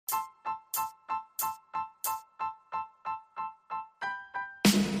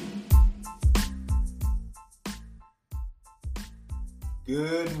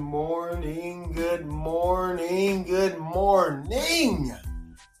Good morning, good morning, good morning.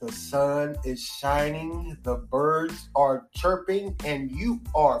 The sun is shining, the birds are chirping, and you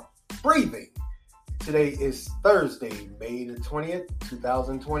are breathing. Today is Thursday, May the 20th,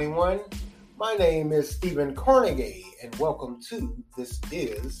 2021. My name is Stephen Carnegie, and welcome to This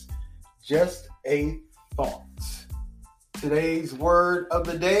Is Just a Thought. Today's word of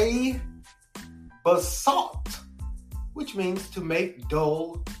the day, basalt, which means to make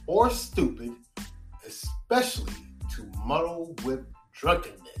dull or stupid, especially to muddle with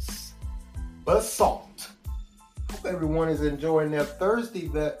drunkenness. Basalt. Hope everyone is enjoying their Thursday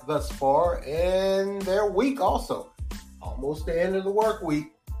thus far and their week also. Almost the end of the work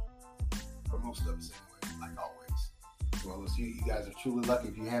week. For most of us anyway, like always. Well, you guys are truly lucky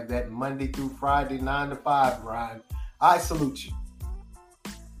if you have that Monday through Friday 9 to 5 grind. I salute you.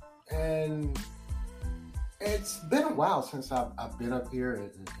 And it's been a while since I've been up here and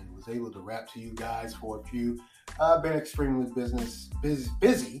was able to rap to you guys for a few. I've been extremely busy.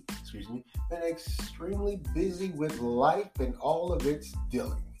 Been extremely busy with life and all of its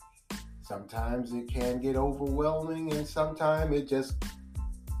dealing. Sometimes it can get overwhelming, and sometimes it just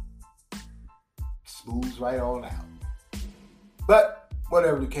smooths right on out. But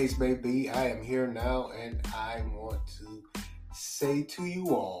whatever the case may be, I am here now, and I want to say to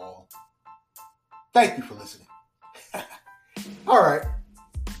you all, thank you for listening. All right.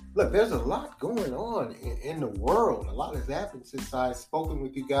 Look, there's a lot going on in the world. A lot has happened since I've spoken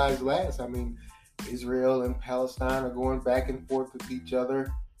with you guys last. I mean, Israel and Palestine are going back and forth with each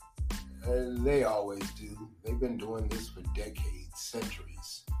other. They always do. They've been doing this for decades,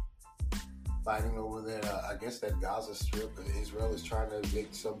 centuries. Fighting over that, I guess that Gaza Strip. Israel is trying to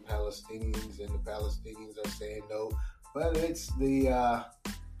evict some Palestinians, and the Palestinians are saying no. But it's the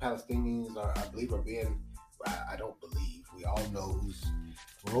Palestinians I don't believe. We all know who's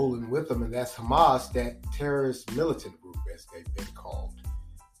rolling with them, and that's Hamas, that terrorist militant group, as they've been called.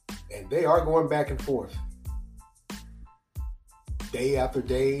 And they are going back and forth. Day after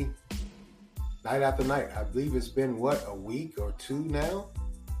day, night after night. I believe it's been, a week or two now?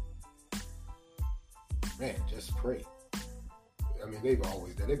 Man, just pray. I mean, they've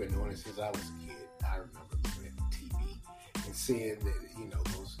been doing it since I was a kid. I remember looking at the TV and seeing that,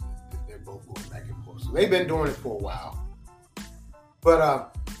 they're both going back and forth. So they've been doing it for a while.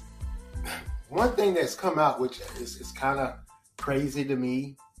 But one thing that's come out, which is kind of crazy to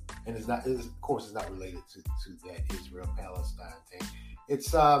me, and of course it's not related to that Israel-Palestine thing.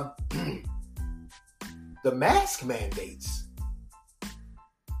 It's the mask mandates,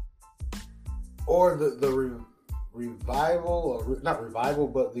 or the revival, or not revival,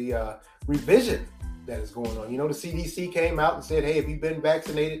 but the revision that is going on. The CDC came out and said, hey, if you've been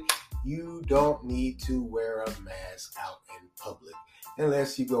vaccinated, you don't need to wear a mask out in public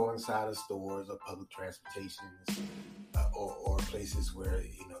unless you go inside of stores or public transportations or places where,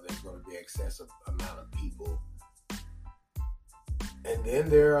 there's going to be excessive amount of people. And then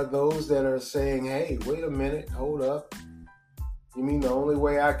there are those that are saying, hey, wait a minute, hold up. You mean the only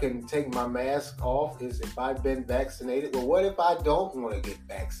way I can take my mask off is if I've been vaccinated? Well, what if I don't want to get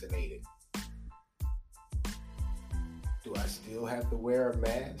vaccinated? Do I still have to wear a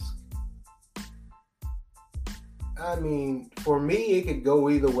mask? I mean, for me, it could go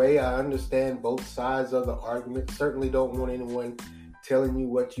either way. I understand both sides of the argument. Certainly don't want anyone telling you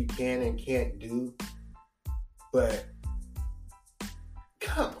what you can and can't do. But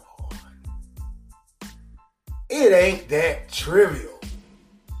come on. It ain't that trivial.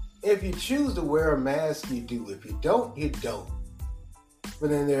 If you choose to wear a mask, you do. If you don't, you don't.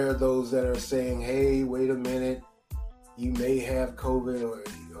 But then there are those that are saying, hey, wait a minute. You may have COVID or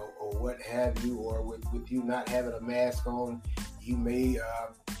what have you, or with you not having a mask on, you may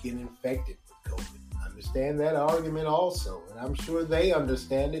get infected with COVID. I understand that argument also, and I'm sure they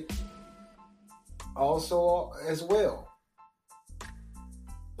understand it also as well.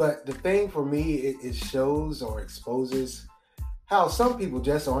 But the thing for me, it shows or exposes how some people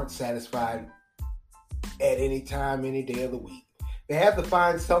just aren't satisfied at any time, any day of the week. They have to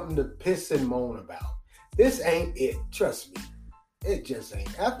find something to piss and moan about. This ain't it, trust me. It just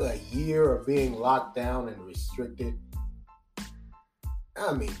ain't. After a year of being locked down and restricted,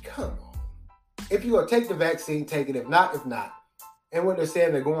 I mean, come on. If you want to take the vaccine, take it. If not, if not. And what they're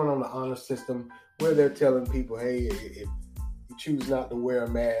saying, they're going on the honor system where they're telling people, hey, if you choose not to wear a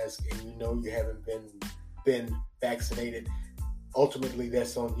mask and you haven't been vaccinated, ultimately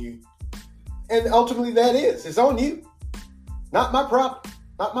that's on you. And ultimately that is. It's on you. Not my problem.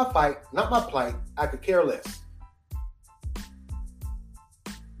 Not my fight. Not my plight. I could care less.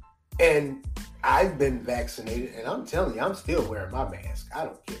 And I've been vaccinated, and I'm telling you, I'm still wearing my mask. I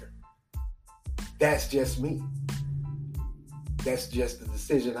don't care. That's just me. That's just the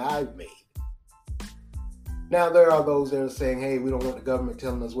decision I've made. Now, there are those that are saying, hey, we don't want the government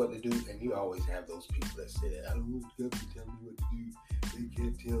telling us what to do. And you always have those people that say that. I don't want the government telling me what to do. They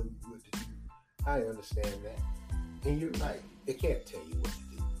can't tell me what to do. I understand that. And you're right. They can't tell you what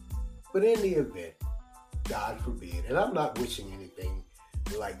to do. But in the event, God forbid, and I'm not wishing anything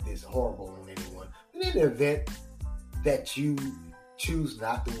like this horrible on anyone, but in the event that you choose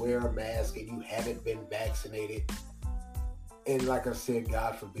not to wear a mask and you haven't been vaccinated, and like I said,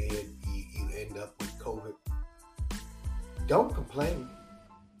 God forbid, you end up with COVID, don't complain.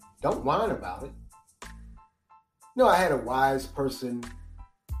 Don't whine about it. You know, I had a wise person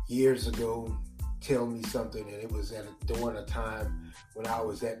years ago tell me something, and it was during a time when I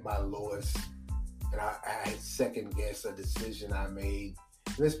was at my lowest, and I had second guessed a decision I made.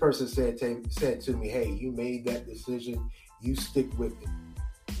 And this person said to me, hey, you made that decision, you stick with it.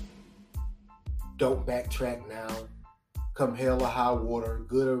 Don't backtrack now. Come hell or high water,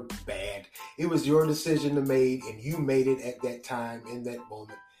 good or bad. It was your decision to make, and you made it at that time, in that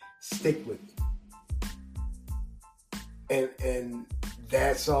moment. Stick with it. And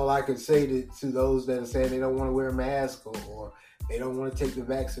that's all I can say to those that are saying they don't want to wear a mask or they don't want to take the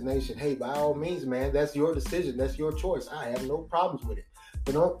vaccination. Hey, by all means, man, that's your decision. That's your choice. I have no problems with it.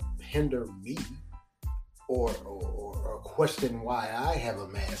 But don't hinder me or question why I have a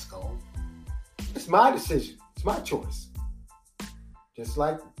mask on. It's my decision. It's my choice. Just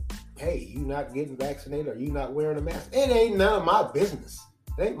like, hey, you not getting vaccinated or you not wearing a mask. It ain't none of my business.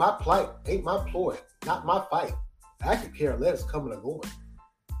 It ain't my plight. It ain't my ploy. Not my fight. I could care less coming or going.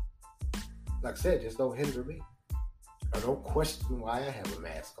 Like I said, just don't hinder me. Or don't question why I have a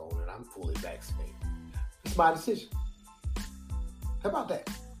mask on and I'm fully vaccinated. It's my decision. How about that?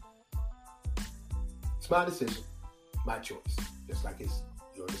 It's my decision, my choice. Just like it's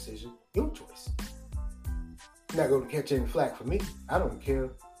your decision, your choice. You're not going to catch any flack from me. I don't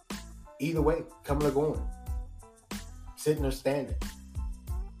care. Either way, coming or going. Sitting or standing.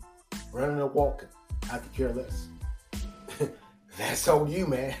 Running or walking. I could care less. That's on you,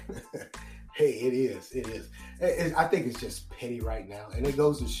 man. Hey, it is. I think it's just petty right now. And it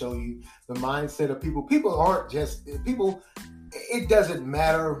goes to show you the mindset of people. People aren't just, people, it doesn't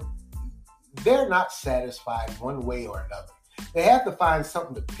matter. They're not satisfied one way or another. They have to find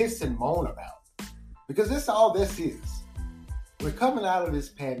something to piss and moan about. Because that's all this is. We're coming out of this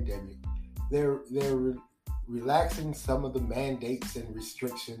pandemic. They're relaxing some of the mandates and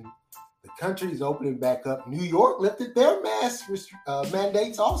restrictions. The country's opening back up. New York lifted their mask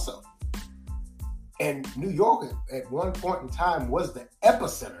mandates also. And New York at one point in time was the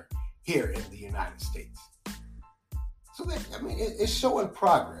epicenter here in the United States. So it's showing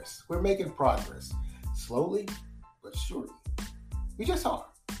progress. We're making progress. Slowly, but surely. We just are.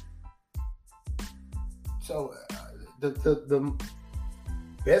 So the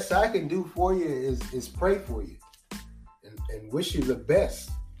best I can do for you is pray for you and wish you the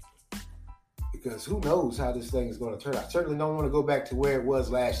best. Because who knows how this thing is going to turn out. I certainly don't want to go back to where it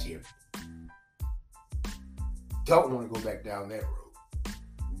was last year. Don't want to go back down that road.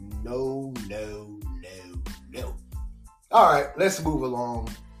 No. All right, let's move along.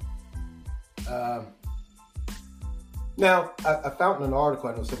 Now, I found an article.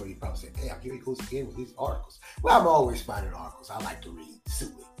 I know some of you probably said, hey, here he goes again with these articles. Well, I'm always finding articles. I like to read.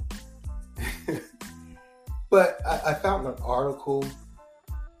 Sue me. But I found an article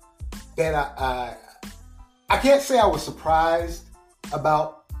that I can't say I was surprised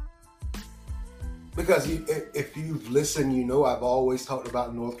about, because if you've listened, you know I've always talked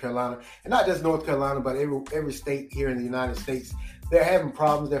about North Carolina, and not just North Carolina, but every state here in the United States. They're having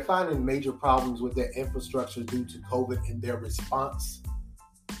problems. They're finding major problems with their infrastructure due to COVID and their response.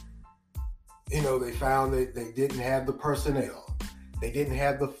 You know, they found that they didn't have the personnel. They didn't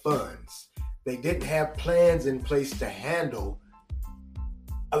have the funds. They didn't have plans in place to handle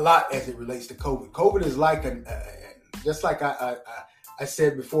a lot as it relates to COVID. COVID is like just like I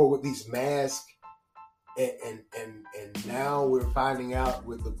said before with these masks, and now we're finding out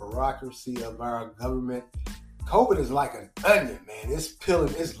with the bureaucracy of our government, COVID is like an onion, man. It's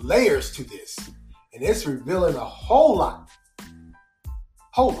peeling, it's layers to this, and it's revealing a whole lot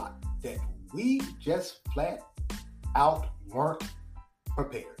that we just flat out weren't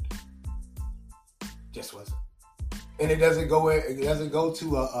prepared. Just wasn't. And it doesn't go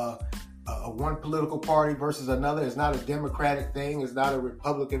to a one political party versus another. It's not a Democratic thing. It's not a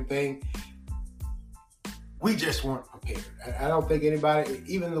Republican thing. We just weren't prepared. I don't think anybody,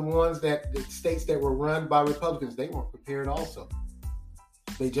 even the states that were run by Republicans, they weren't prepared also.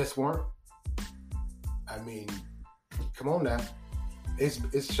 They just weren't. I mean, come on now.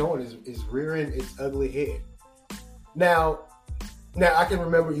 It's showing, it's rearing its ugly head. Now I can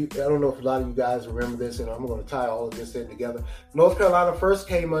remember you. I don't know if a lot of you guys remember this, and I'm going to tie all of this in together. North Carolina first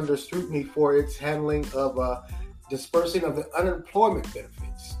came under scrutiny for its handling of dispersing of the unemployment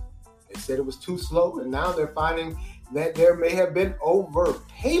benefits. They said it was too slow, and now they're finding that there may have been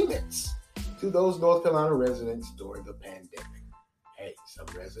overpayments to those North Carolina residents during the pandemic. Hey, some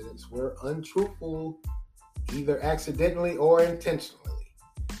residents were untruthful, either accidentally or intentionally.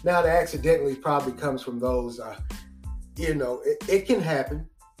 Now, the accidentally probably comes from those, it can happen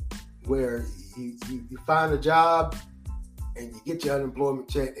where you find a job and you get your unemployment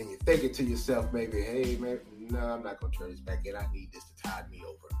check and you're thinking to yourself, maybe, hey, man, no, I'm not going to turn this back in. I need this to tide me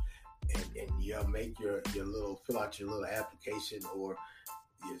over. And you make your little, fill out your little application or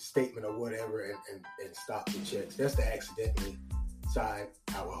your statement or whatever and stop the checks. That's the accidentally side,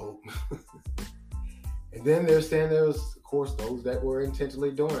 I would hope. And then they're saying there was, of course, those that were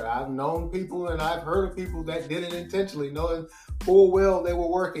intentionally doing it. I've known people and I've heard of people that did it intentionally, knowing full well they were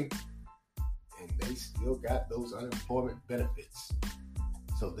working. And they still got those unemployment benefits.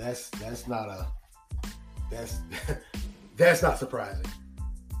 So that's not surprising.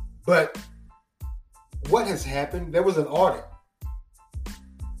 But what has happened, there was an audit,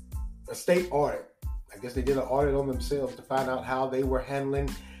 a state audit. I guess they did an audit on themselves to find out how they were handling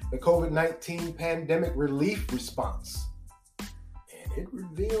the COVID-19 pandemic relief response. And it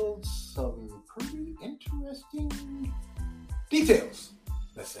revealed some pretty interesting details,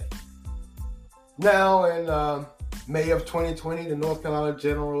 let's say. Now, in May of 2020, the North Carolina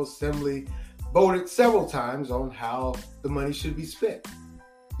General Assembly voted several times on how the money should be spent.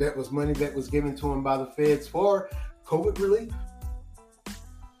 That was money that was given to them by the feds for COVID relief.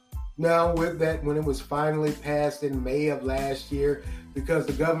 Now, with that, when it was finally passed in May of last year, because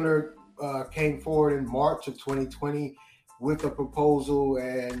the governor came forward in March of 2020 with a proposal,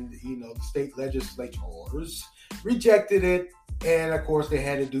 and the state legislators rejected it, and of course they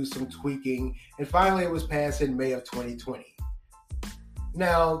had to do some tweaking, and finally it was passed in May of 2020.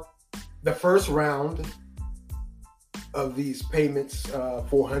 Now, the first round of these payments,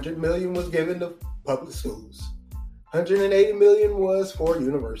 $400 million was given to public schools, $180 million was for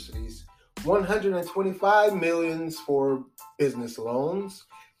universities, $125 million for business loans,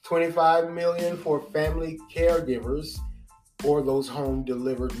 $25 million for family caregivers, or those home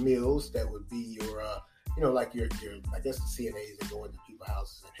delivered meals. That would be your, like your I guess the CNAs that go into people's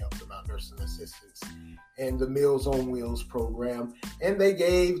houses and help them out, nursing assistants, and the Meals on Wheels program. And they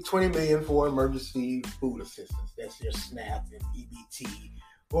gave $20 million for emergency food assistance. That's your SNAP and EBT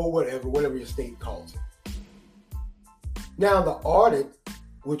or whatever your state calls it. Now, the audit,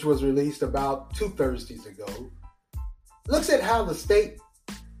 which was released about 2 Thursdays ago, looks at how the state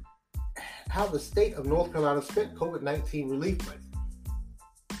of North Carolina spent COVID-19 relief money.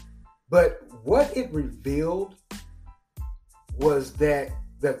 But what it revealed was that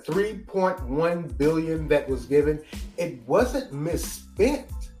the $3.1 billion that was given, it wasn't misspent,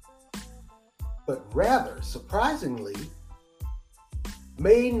 but rather, surprisingly,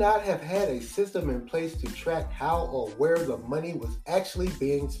 may not have had a system in place to track how or where the money was actually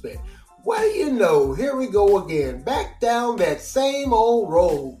being spent. What do you know? Here we go again, back down that same old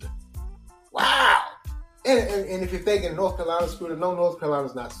road. Wow. And if you're thinking North Carolina screwed up, no, North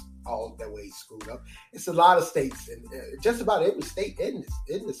Carolina's not all that way screwed up. It's a lot of states, and just about every state in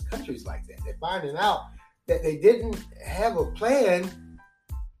this country is like that. They're finding out that they didn't have a plan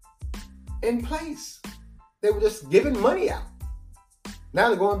in place. They were just giving money out. Now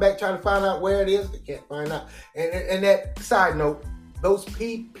they're going back trying to find out where it is. They can't find out. And that side note, those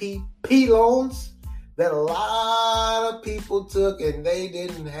PPP loans that a lot of people took and they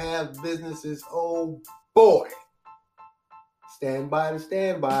didn't have businesses, oh boy. Stand by. A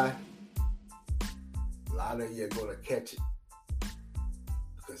lot of you are going to catch it.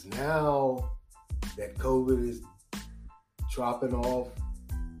 Because now that COVID is dropping off,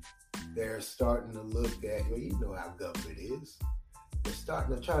 they're starting to look at, you know how government is. They're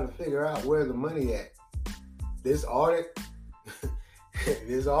starting to try to figure out where the money at. This audit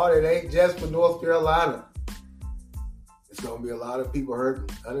ain't just for North Carolina. It's going to be a lot of people hurting.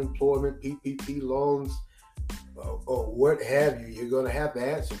 Unemployment, PPP loans, or what have you. You're going to have to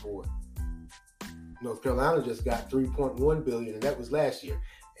answer for it. North Carolina just got $3.1 billion, and that was last year.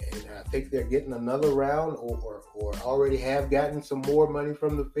 And I think they're getting another round or already have gotten some more money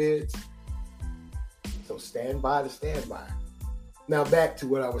from the feds. So stand by. Now back to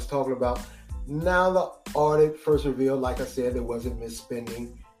what I was talking about. Now the audit first revealed, like I said, there wasn't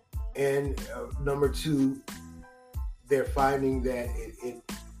misspending. And number two, they're finding that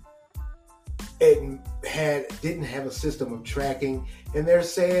didn't have a system of tracking, and they're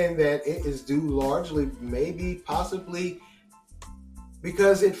saying that it is due largely, maybe, possibly,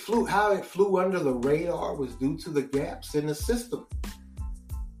 because how it flew under the radar was due to the gaps in the system.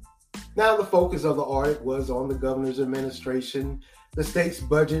 Now, the focus of the audit was on the governor's administration, the state's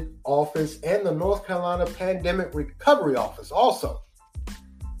budget office, and the North Carolina Pandemic Recovery Office also,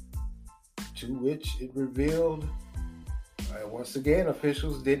 to which it revealed, once again,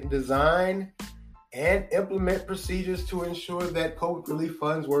 officials didn't design and implement procedures to ensure that COVID relief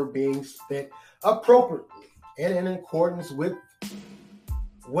funds were being spent appropriately and in accordance with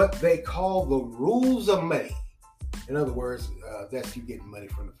what they call the rules of money. In other words, that's you getting money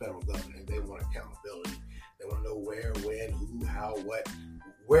from the federal government. They want accountability. They want to know where, when, who, how, what,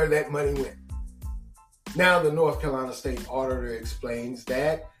 where that money went. Now, the North Carolina State Auditor explains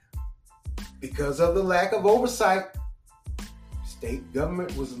that because of the lack of oversight, state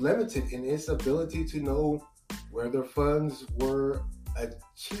government was limited in its ability to know where their funds were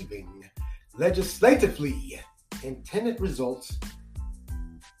achieving legislatively intended results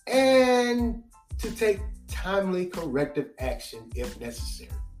and to take timely corrective action if necessary.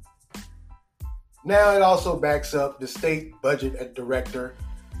 Now, it also backs up the state budget director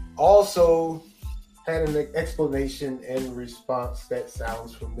also had an explanation and response that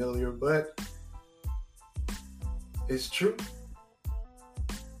sounds familiar, but it's true.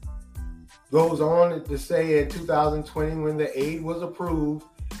 Goes on to say in 2020, when the aid was approved,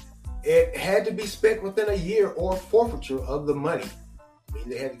 it had to be spent within a year or forfeiture of the money. I mean,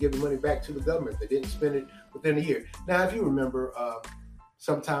 they had to give the money back to the government. They didn't spend it within a year. Now, if you remember,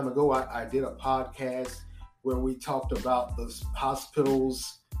 some time ago, I did a podcast where we talked about the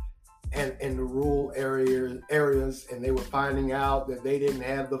hospitals and in the rural areas, and they were finding out that they didn't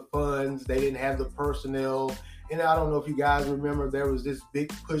have the funds, they didn't have the personnel. And I don't know if you guys remember, there was this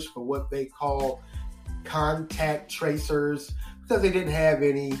big push for what they call contact tracers because they didn't have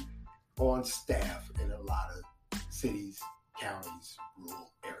any on staff in a lot of cities, counties,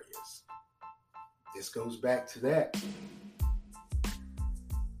 rural areas. This goes back to that.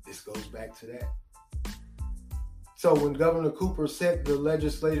 So when Governor Cooper sent the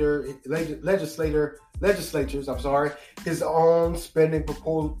legislatures, his own spending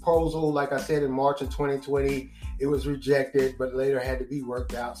proposal, like I said, in March of 2020, it was rejected, but later had to be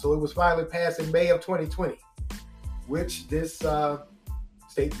worked out. So it was finally passed in May of 2020, which this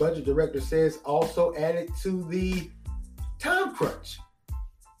state budget director says also added to the time crunch.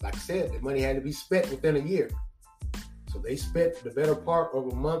 Like I said, the money had to be spent within a year. So they spent the better part of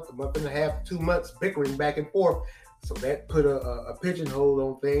a month and a half, 2 months bickering back and forth. So that put a pigeonhole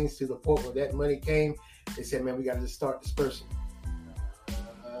on things to the point where that money came. They said, man, we got to just start dispersing.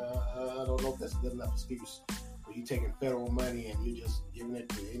 I don't know if that's a good enough excuse. Where you taking federal money and you're just giving it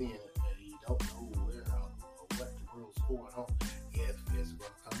to any, and you don't know where or what the world's going on. Yeah, the feds are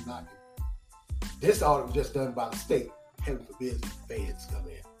going to come knocking. This audit was just done by the state. Heaven forbid the feds come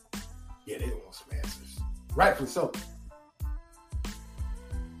in. Yeah, they want some answers. Rightfully so.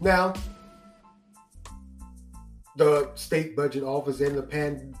 Now, the state budget office and the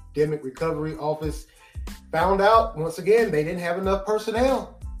pandemic recovery office found out, once again, they didn't have enough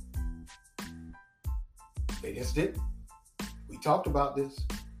personnel. They just didn't. We talked about this.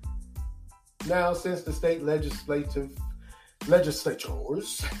 Now, since the state legislatures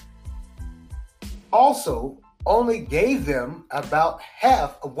also only gave them about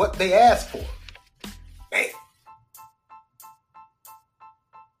half of what they asked for. Man.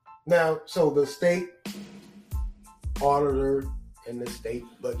 Now, so the state auditor and the state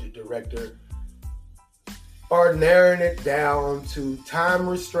budget director are narrowing it down to time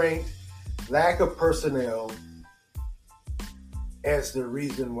restraint, lack of personnel as the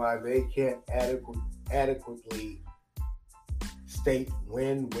reason why they can't adequately state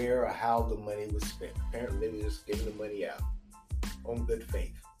when, where, or how the money was spent. Apparently, they were just giving the money out on good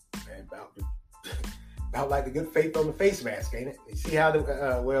faith. And about like the good faith on the face mask, ain't it? You see how if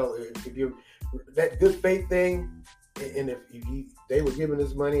you're that good faith thing, and if they were giving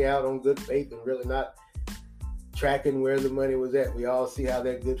this money out on good faith and really not tracking where the money was at, we all see how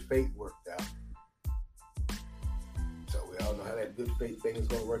that good faith worked out. So we all know how that good faith thing is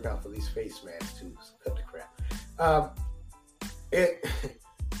going to work out for these face masks too. So cut the crap.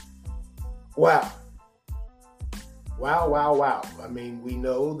 Wow. I mean, we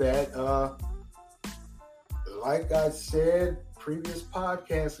know that, like I said previous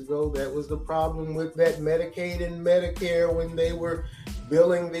podcasts ago, that was the problem with that Medicaid and Medicare when they were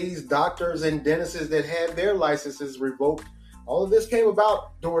billing these doctors and dentists that had their licenses revoked. All of this came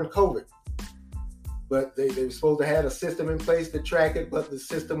about during COVID. but they were supposed to have a system in place to track it, but the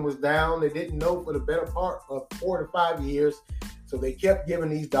system was down. They didn't know for the better part of 4 to 5 years. So they kept giving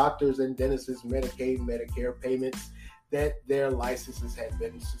these doctors and dentists Medicaid and Medicare payments that their licenses had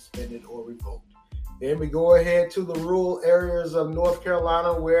been suspended or revoked. Then we go ahead to the rural areas of North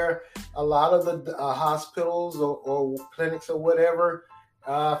Carolina where a lot of the hospitals or clinics or whatever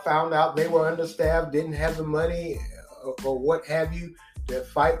found out they were understaffed, didn't have the money or what have you to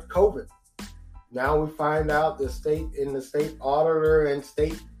fight COVID. Now we find out the state auditor and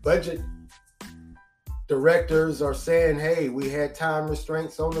state budget directors are saying, hey, we had time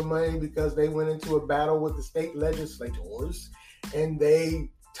restraints on the money because they went into a battle with the state legislators and they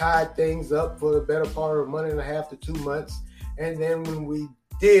tied things up for the better part of a month and a half to 2 months. And then when we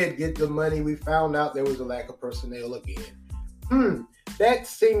did get the money, we found out there was a lack of personnel again. That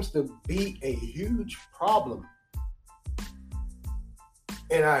seems to be a huge problem.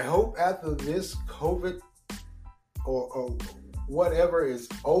 And I hope after this COVID or whatever is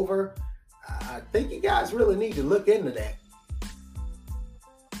over, I think you guys really need to look into that.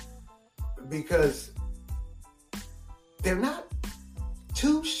 Because they're not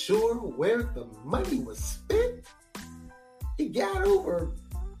too sure where the money was spent. He got over,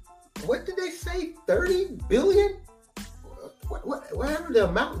 what did they say, 30 billion? Whatever the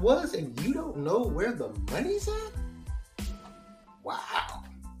amount was, and you don't know where the money's at? Wow.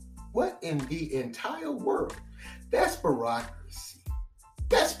 What in the entire world? That's bureaucracy.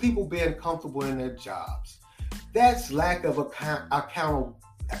 That's people being comfortable in their jobs. That's lack of accountability.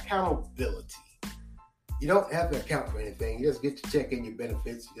 You don't have to account for anything. You just get your check and your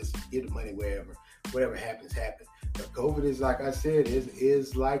benefits. You just give the money wherever. Whatever happens, happens. But COVID is, like I said,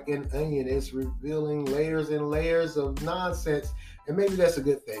 is like an onion. It's revealing layers and layers of nonsense. And maybe that's a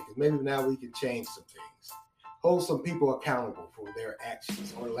good thing, because maybe now we can change some things. Hold some people accountable for their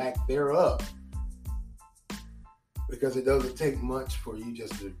actions or lack thereof. Because it doesn't take much for you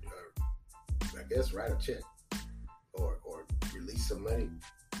just to, I guess, write a check or release some money,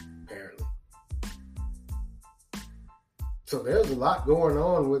 apparently. So there's a lot going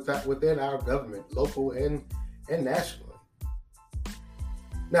on within our government, local and nationally.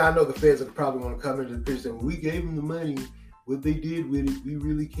 Now, I know the feds are probably going to come into the picture and say, we gave them the money. What they did with it, we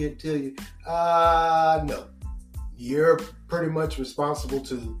really can't tell you. No. You're pretty much responsible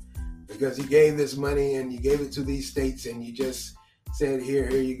too, because you gave this money and you gave it to these states and you just said, here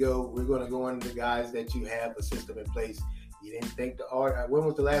you go. We're going to go under the guise that you have a system in place. You didn't think the audit. When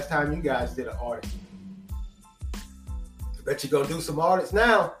was the last time you guys did an audit? I bet you're going to do some audits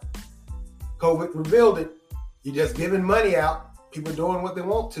now. COVID revealed it. You're just giving money out. People doing what they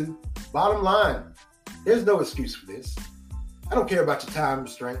want to. Bottom line, there's no excuse for this. I don't care about your time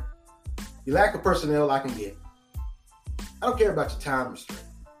restraint. Your lack of personnel, I can get. I don't care about your time restraint.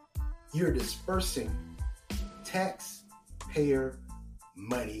 You're dispersing taxpayer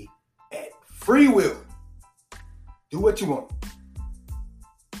money at free will. Do what you want.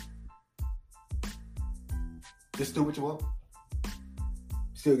 Just do what you want.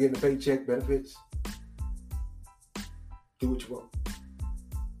 Still getting a paycheck, benefits. Do what you want.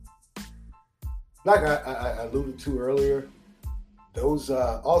 Like I alluded to earlier, those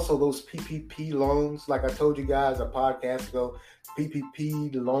PPP loans, like I told you guys a podcast ago,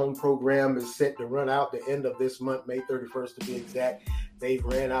 PPP, the loan program is set to run out the end of this month, May 31st to be exact. They've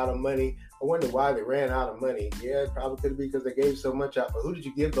ran out of money. I wonder why they ran out of money. Yeah, it probably could be because they gave so much out. But who did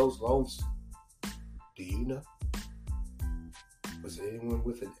you give those loans to? Do you know? Was it anyone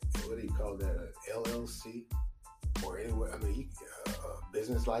with what do you call that, an LLC? Or anyone,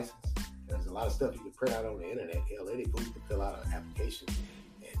 business license? There's a lot of stuff you can print out on the internet. Hell, any fool can fill out an application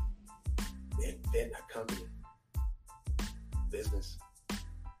and invent a company, business.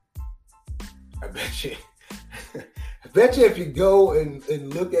 I bet you if you go and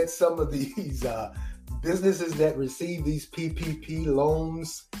look at some of these businesses that receive these PPP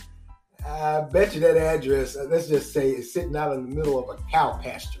loans, I bet you that address, let's just say, is sitting out in the middle of a cow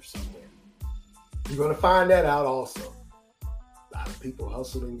pasture somewhere. You're going to find that out also. A lot of people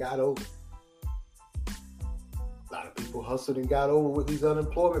hustled and got over. A lot of people hustled and got over with these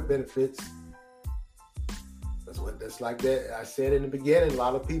unemployment benefits. That's like that. I said in the beginning, a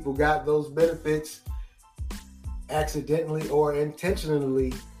lot of people got those benefits accidentally or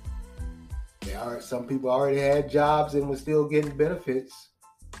intentionally. Some people already had jobs and were still getting benefits.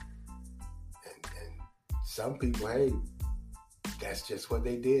 And some people, hey, that's just what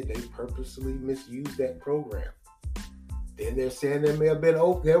they did. They purposely misused that program. Then they're saying there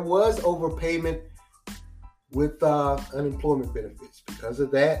was overpayment with unemployment benefits because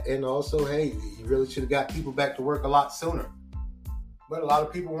of that. And also, hey, you really should have got people back to work a lot sooner. But a lot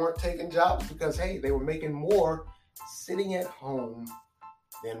of people weren't taking jobs because, hey, they were making more sitting at home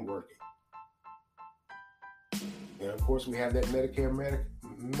than working. And of course, we have that Medicare,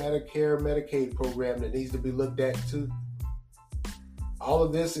 Medicaid program that needs to be looked at too. All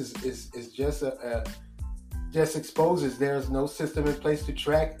of this is just just exposes there's no system in place to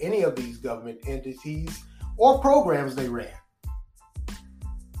track any of these government entities or programs they ran.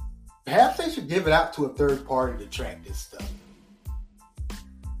 Perhaps they should give it out to a third party to track this stuff.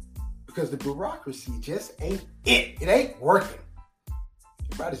 Because the bureaucracy just ain't it. It ain't working.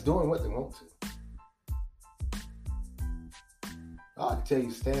 Everybody's doing what they want to. I can tell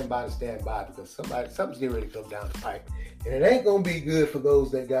you, stand by, because something's getting ready to come down the pipe. And it ain't going to be good for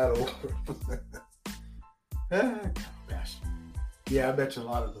those that got over. Gosh. Yeah, I bet you a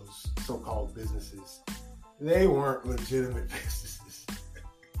lot of those so-called businesses, they weren't legitimate businesses.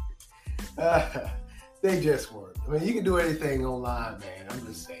 They just weren't. I mean, you can do anything online, man. I'm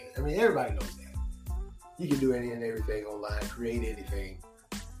just saying. I mean, everybody knows that. You can do any and everything online, create anything.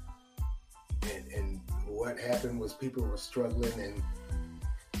 And what happened was people were struggling, and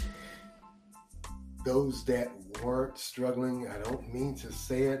those that weren't struggling, I don't mean to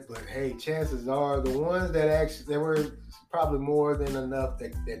say it, but hey, chances are the ones that actually, there were probably more than enough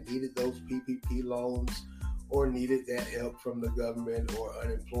that needed those PPP loans or needed that help from the government or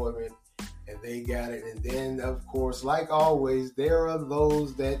unemployment, and they got it. And then, of course, like always, there are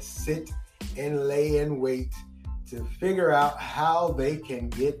those that sit and lay in wait to figure out how they can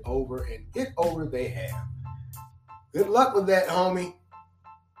get over they have. Good luck with that, homie.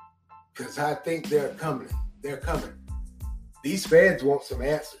 Because I think they're coming. They're coming. These feds want some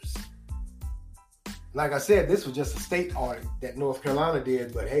answers. Like I said, this was just a state audit that North Carolina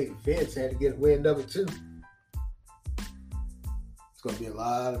did, but hey, the feds had to get wind of it too. It's going to be a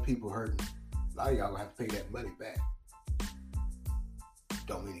lot of people hurting. A lot of y'all going to have to pay that money back.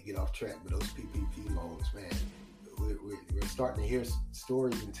 Don't mean to get off track, but those PPP loans, man, we're starting to hear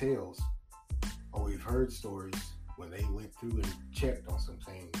stories and tales, or we've heard stories when they went through and checked on some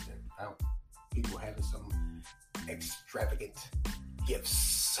things and found people having some extravagant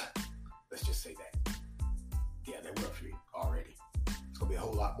gifts. Let's just say that. Yeah, there were a few already. It's going to be a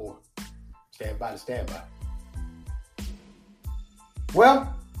whole lot more. Stand by.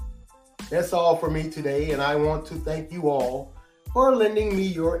 Well, that's all for me today, and I want to thank you all for lending me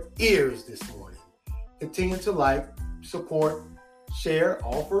your ears this morning. Continue to like, support, share,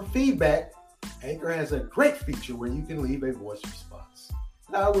 offer feedback. Anchor has a great feature where you can leave a voice response,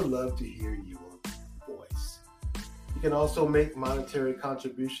 and I would love to hear your voice. You can also make monetary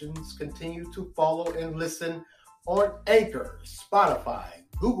contributions. Continue to follow and listen on Anchor, Spotify,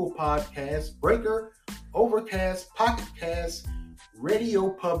 Google Podcasts, Breaker, Overcast, Pocket Cast, Radio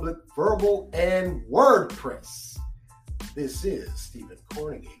Public, Verbal, and WordPress. This is Stephen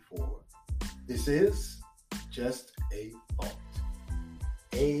Cornegay for This Is Just a Thought.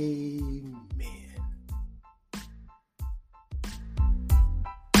 Amen.